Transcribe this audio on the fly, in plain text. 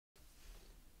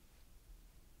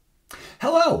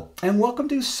Hello, and welcome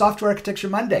to Software Architecture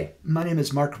Monday. My name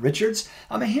is Mark Richards.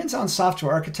 I'm a hands-on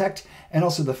software architect and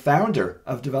also the founder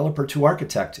of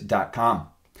Developer2Architect.com.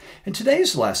 In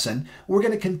today's lesson, we're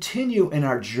going to continue in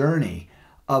our journey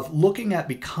of looking at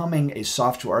becoming a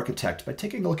software architect by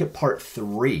taking a look at part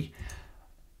 3.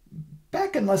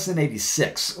 Back in lesson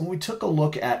 86, we took a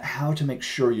look at how to make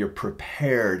sure you're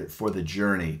prepared for the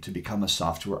journey to become a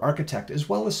software architect, as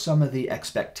well as some of the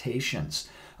expectations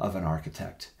of an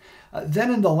architect.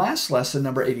 Then in the last lesson,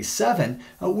 number 87,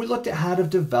 we looked at how to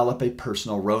develop a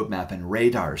personal roadmap in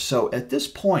Radar. So at this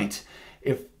point,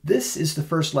 if this is the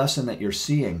first lesson that you're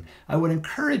seeing, I would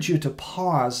encourage you to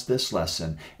pause this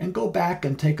lesson and go back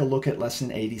and take a look at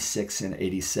lesson 86 and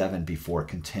 87 before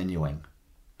continuing.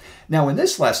 Now in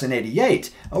this lesson,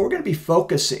 88, we're going to be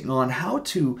focusing on how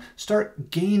to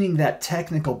start gaining that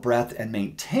technical breadth and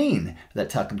maintain that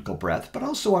technical breadth, but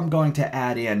also I'm going to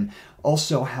add in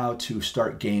also how to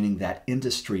start gaining that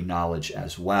industry knowledge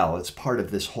as well. It's part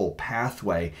of this whole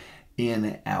pathway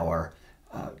in our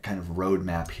kind of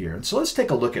roadmap here. And so let's take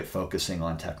a look at focusing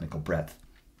on technical breadth.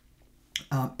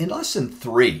 In lesson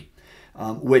 3,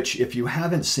 which if you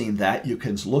haven't seen that, you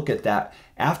can look at that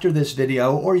after this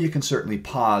video, or you can certainly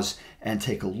pause and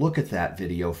take a look at that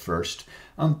video first.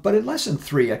 But in lesson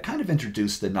 3, I kind of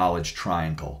introduced the knowledge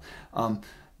triangle.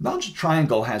 Knowledge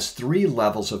triangle has 3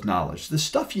 levels of knowledge. The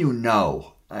stuff you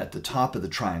know at the top of the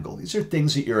triangle, these are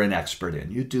things that you're an expert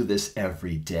in. You do this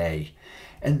every day.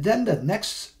 And then the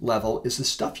next level is the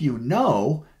stuff you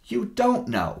know you don't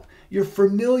know. You're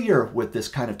familiar with this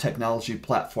kind of technology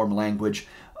platform language,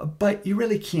 but you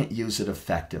really can't use it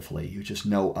effectively. You just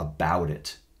know about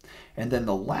it. And then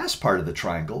the last part of the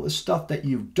triangle is stuff that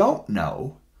you don't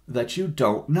know that you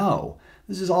don't know.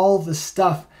 This is all the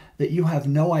stuff that you have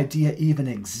no idea even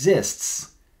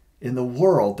exists in the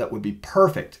world that would be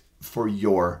perfect for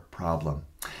your problem.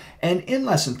 And in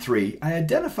lesson 3, I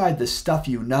identified the stuff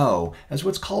you know as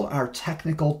what's called our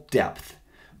technical depth.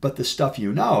 But the stuff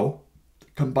you know,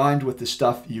 combined with the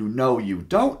stuff you know you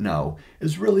don't know,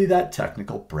 is really that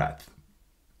technical breadth.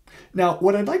 Now,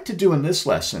 what I'd like to do in this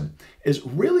lesson is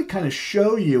really kind of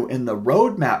show you in the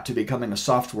roadmap to becoming a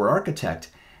software architect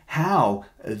how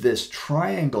this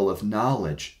triangle of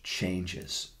knowledge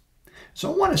changes.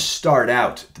 So I want to start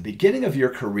out at the beginning of your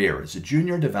career as a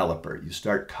junior developer. You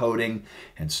start coding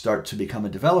and start to become a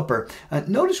developer.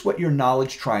 Notice what your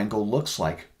knowledge triangle looks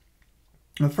like.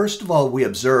 First of all, we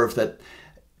observe that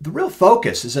the real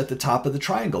focus is at the top of the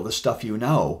triangle, the stuff you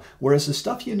know, whereas the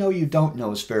stuff you know you don't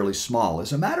know is fairly small.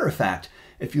 As a matter of fact,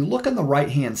 if you look on the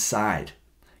right-hand side,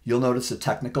 you'll notice the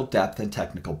technical depth and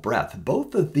technical breadth.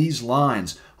 Both of these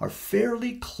lines are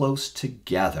fairly close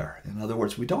together. In other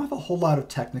words, we don't have a whole lot of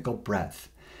technical breadth.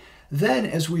 Then,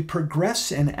 as we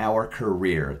progress in our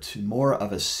career to more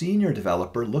of a senior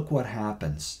developer, look what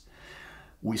happens.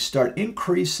 We start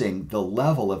increasing the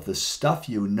level of the stuff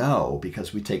you know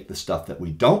because we take the stuff that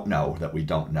we don't know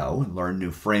and learn new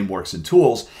frameworks and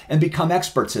tools and become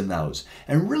experts in those.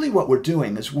 And really what we're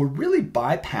doing is we're really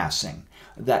bypassing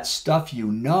that stuff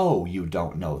you know you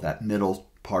don't know, that middle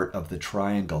part of the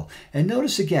triangle. And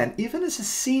notice again, even as a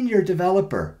senior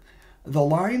developer, the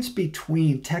lines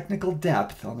between technical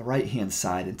depth on the right-hand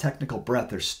side and technical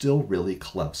breadth are still really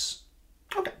close.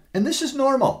 Okay, and this is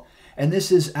normal. And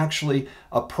this is actually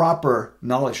a proper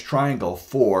knowledge triangle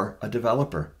for a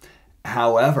developer.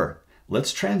 However,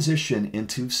 let's transition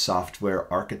into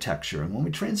software architecture. And when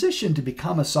we transition to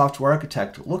become a software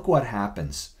architect, look what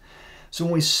happens. So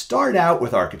when we start out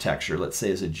with architecture, let's say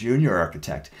as a junior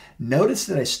architect, notice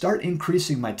that I start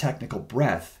increasing my technical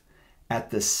breadth at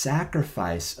the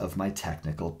sacrifice of my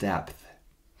technical depth.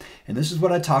 And this is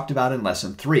what I talked about in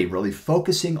lesson 3, really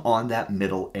focusing on that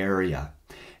middle area.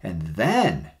 And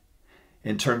then,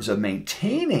 in terms of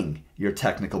maintaining your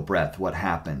technical breadth, what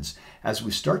happens? As we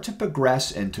start to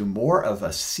progress into more of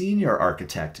a senior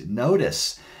architect,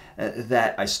 notice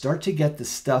that I start to get the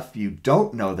stuff you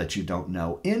don't know that you don't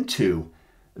know into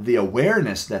the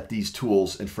awareness that these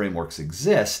tools and frameworks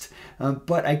exist,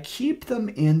 but I keep them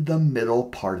in the middle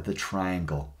part of the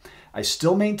triangle. I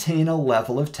still maintain a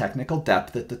level of technical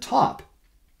depth at the top,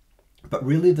 but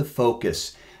really the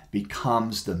focus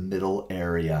becomes the middle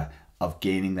area of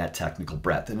gaining that technical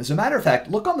breadth. And as a matter of fact,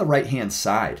 look on the right-hand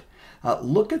side.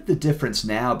 Look at the difference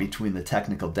now between the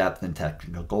technical depth and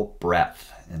technical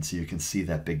breadth. And so you can see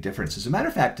that big difference. As a matter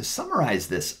of fact, to summarize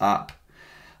this up,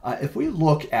 if we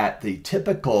look at the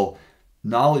typical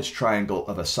knowledge triangle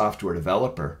of a software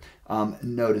developer,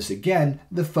 notice again,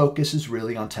 the focus is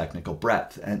really on technical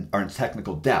breadth and or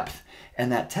technical depth.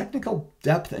 And that technical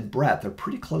depth and breadth are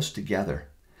pretty close together.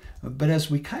 But as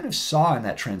we kind of saw in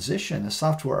that transition, a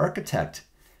software architect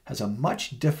has a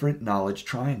much different knowledge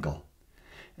triangle.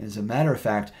 As a matter of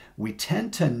fact, we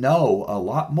tend to know a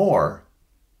lot more,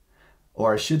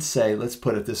 or I should say, let's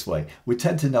put it this way, we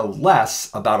tend to know less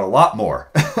about a lot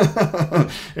more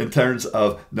in terms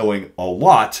of knowing a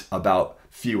lot about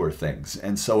fewer things.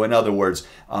 And so in other words,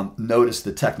 notice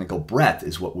the technical breadth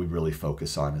is what we really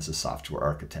focus on as a software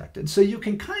architect. And so you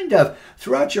can kind of,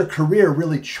 throughout your career,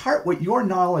 really chart what your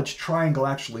knowledge triangle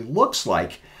actually looks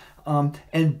like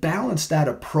and balance that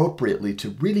appropriately to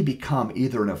really become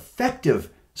either an effective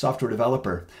software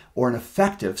developer or an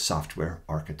effective software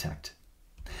architect.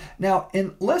 Now,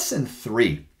 in lesson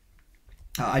 3,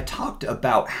 I talked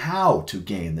about how to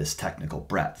gain this technical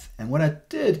breadth. And what I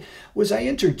did was I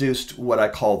introduced what I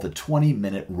call the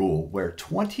 20-minute rule, where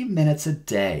 20 minutes a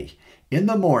day in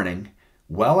the morning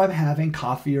while I'm having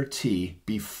coffee or tea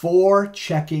before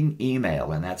checking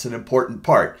email, and that's an important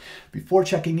part, before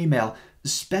checking email,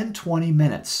 spend 20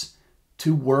 minutes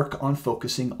to work on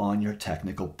focusing on your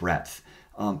technical breadth.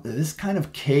 This kind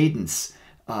of cadence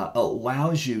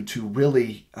allows you to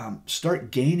really start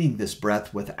gaining this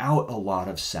breadth without a lot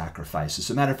of sacrifice.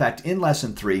 As a matter of fact, in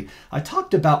lesson 3, I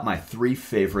talked about my 3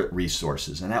 favorite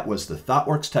resources, and that was the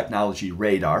ThoughtWorks Technology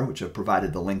Radar, which I've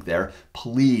provided the link there.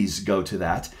 Please go to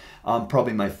that.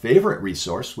 Probably my favorite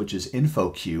resource, which is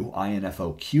InfoQ,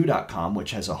 infoq.com,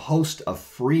 which has a host of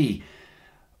free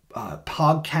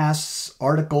podcasts,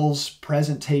 articles,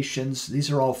 presentations.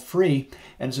 These are all free.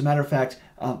 And as a matter of fact,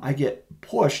 I get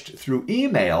pushed through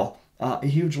email a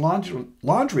huge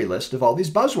laundry list of all these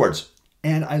buzzwords.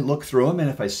 And I look through them, and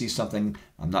if I see something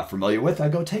I'm not familiar with, I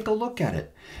go take a look at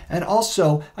it. And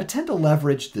also, I tend to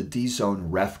leverage the D-Zone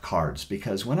ref cards,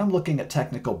 because when I'm looking at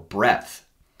technical breadth,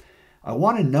 I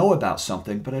want to know about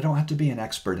something, but I don't have to be an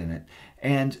expert in it.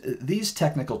 And these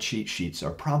technical cheat sheets are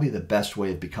probably the best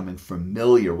way of becoming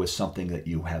familiar with something that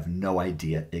you have no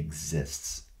idea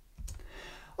exists.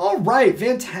 All right,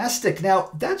 fantastic. Now,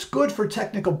 that's good for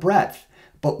technical breadth.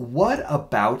 But what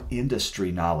about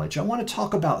industry knowledge? I want to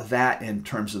talk about that in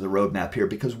terms of the roadmap here,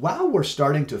 because while we're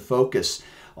starting to focus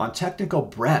on technical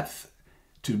breadth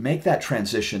to make that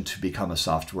transition to become a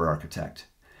software architect,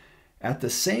 at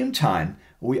the same time,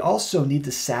 we also need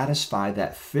to satisfy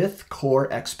that 5th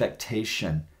core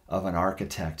expectation of an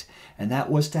architect, and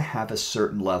that was to have a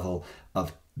certain level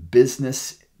of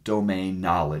business domain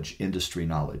knowledge, industry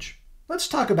knowledge. Let's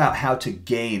talk about how to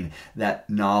gain that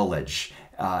knowledge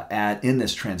in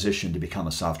this transition to become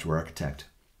a software architect.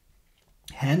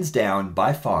 Hands down,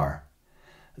 by far,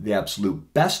 the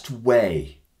absolute best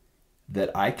way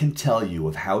that I can tell you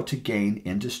of how to gain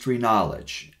industry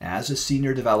knowledge as a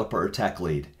senior developer or tech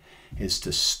lead is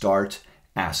to start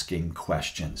asking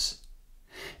questions.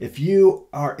 If you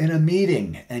are in a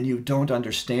meeting and you don't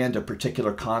understand a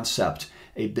particular concept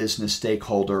a business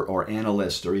stakeholder or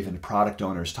analyst or even product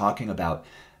owner is talking about,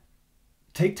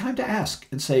 take time to ask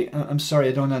and say, I'm sorry,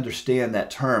 I don't understand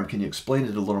that term. Can you explain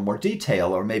it in a little more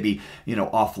detail? Or maybe,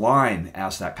 offline,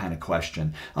 ask that kind of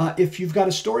question. If you've got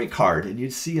a story card and you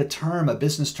see a term, a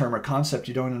business term or concept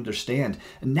you don't understand,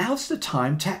 now's the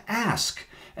time to ask.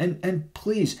 And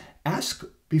please ask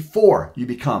before you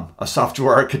become a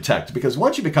software architect, because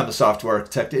once you become a software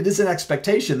architect, it is an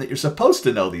expectation that you're supposed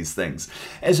to know these things.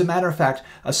 As a matter of fact,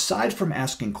 aside from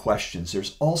asking questions,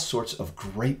 there's all sorts of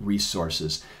great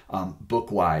resources,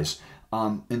 book-wise.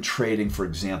 In trading, for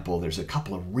example, there's a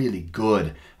couple of really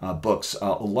good books.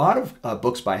 A lot of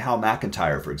books by Hal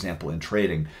McIntyre, for example, in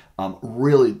trading.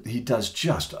 Really, he does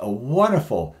just a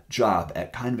wonderful job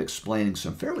at kind of explaining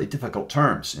some fairly difficult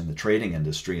terms in the trading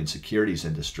industry and securities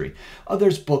industry.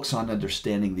 There's books on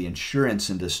understanding the insurance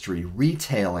industry,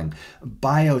 retailing,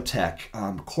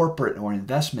 biotech, corporate or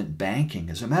investment banking.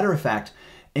 As a matter of fact,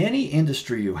 any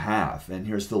industry you have, and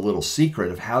here's the little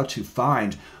secret of how to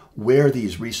find where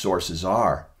these resources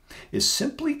are, is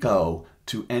simply go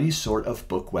to any sort of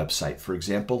book website, for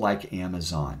example, like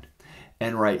Amazon.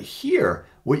 And right here,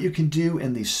 what you can do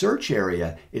in the search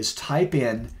area is type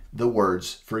in the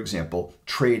words, for example,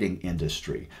 trading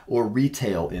industry or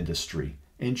retail industry,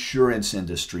 insurance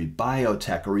industry,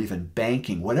 biotech, or even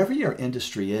banking, whatever your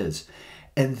industry is.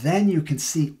 And then you can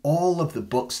see all of the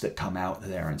books that come out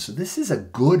there. And so this is a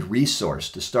good resource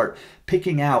to start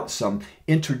picking out some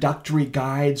introductory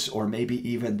guides or maybe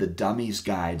even the dummies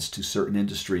guides to certain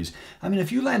industries. I mean,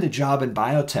 if you land a job in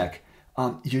biotech,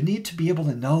 you need to be able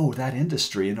to know that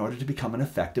industry in order to become an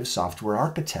effective software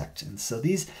architect. And so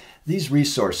these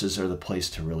resources are the place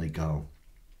to really go.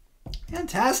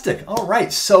 Fantastic. All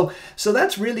right. So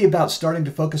that's really about starting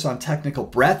to focus on technical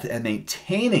breadth and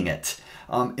maintaining it.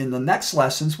 In the next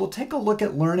lessons, we'll take a look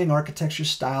at learning architecture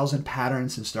styles and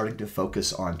patterns and starting to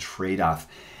focus on trade-off.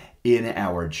 in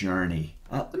our journey.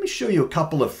 Let me show you a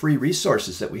couple of free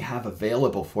resources that we have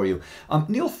available for you.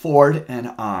 Neil Ford and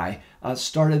I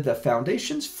started the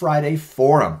Foundations Friday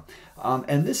Forum.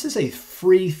 And this is a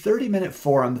free 30-minute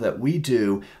forum that we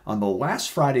do on the last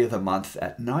Friday of the month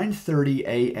at 9:30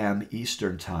 a.m.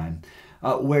 Eastern Time,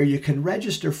 where you can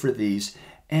register for these.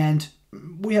 And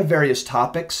we have various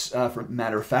topics. For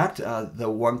matter of fact, the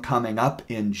one coming up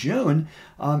in June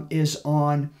is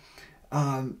on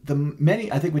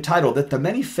I think we titled it, The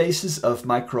Many Faces of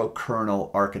Microkernel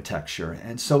Architecture.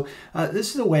 And so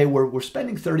this is a way where we're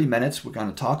spending 30 minutes. We're going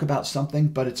to talk about something,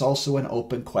 but it's also an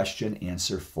open question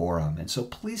answer forum. And so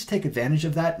please take advantage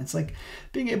of that. It's like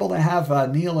being able to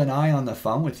have Neil and I on the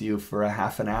phone with you for a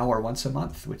half an hour once a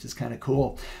month, which is kind of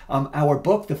cool. Our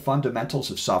book, The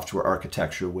Fundamentals of Software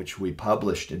Architecture, which we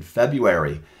published in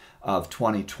February of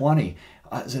 2020,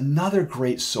 is another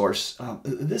great source.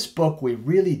 This book we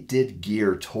really did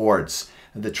gear towards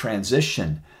the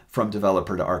transition from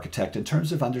developer to architect in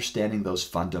terms of understanding those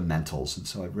fundamentals. And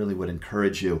so I really would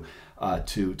encourage you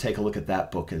to take a look at that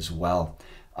book as well.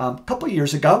 A couple of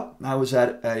years ago, I was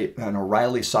at an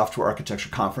O'Reilly Software Architecture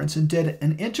Conference and did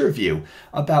an interview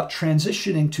about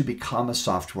transitioning to become a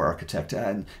software architect.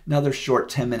 And another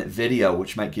short 10-minute video,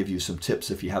 which might give you some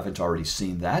tips if you haven't already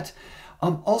seen that.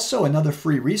 Also, another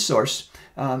free resource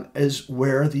is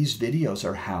where these videos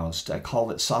are housed. I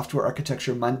call it Software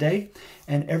Architecture Monday,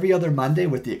 and every other Monday,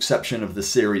 with the exception of the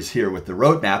series here with the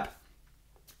roadmap,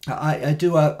 I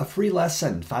do a free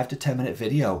lesson, 5 to 10 minute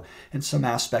video in some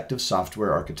aspect of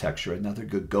software architecture, another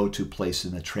good go-to place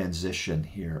in the transition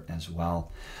here as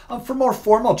well. For more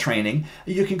formal training,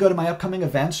 you can go to my upcoming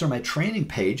events or my training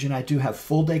page, and I do have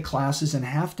full day classes and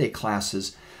half day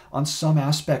classes on some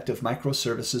aspect of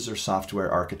microservices or software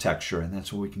architecture, and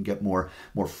that's where we can get more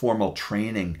formal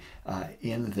training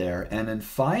in there. And then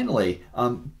finally,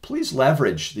 please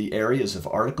leverage the areas of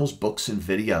articles, books, and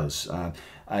videos.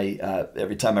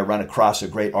 Every time I run across a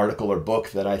great article or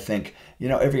book that I think,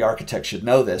 every architect should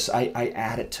know this, I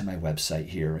add it to my website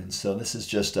here. And so this is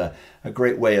just a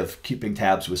great way of keeping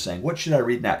tabs with saying, what should I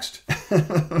read next?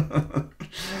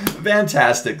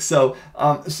 Fantastic. So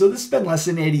this has been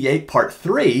Lesson 88, Part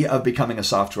 3 of Becoming a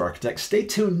Software Architect. Stay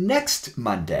tuned next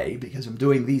Monday, because I'm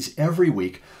doing these every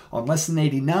week, on Lesson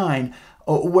 89,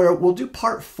 where we'll do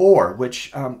Part 4,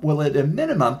 which will at a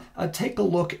minimum take a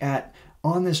look at,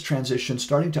 on this transition,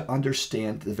 starting to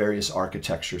understand the various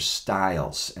architecture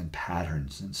styles and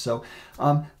patterns. And so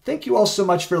thank you all so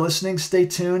much for listening. Stay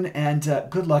tuned, and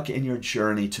good luck in your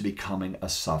journey to becoming a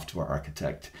software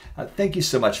architect. Thank you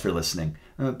so much for listening.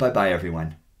 Bye-bye,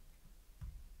 everyone.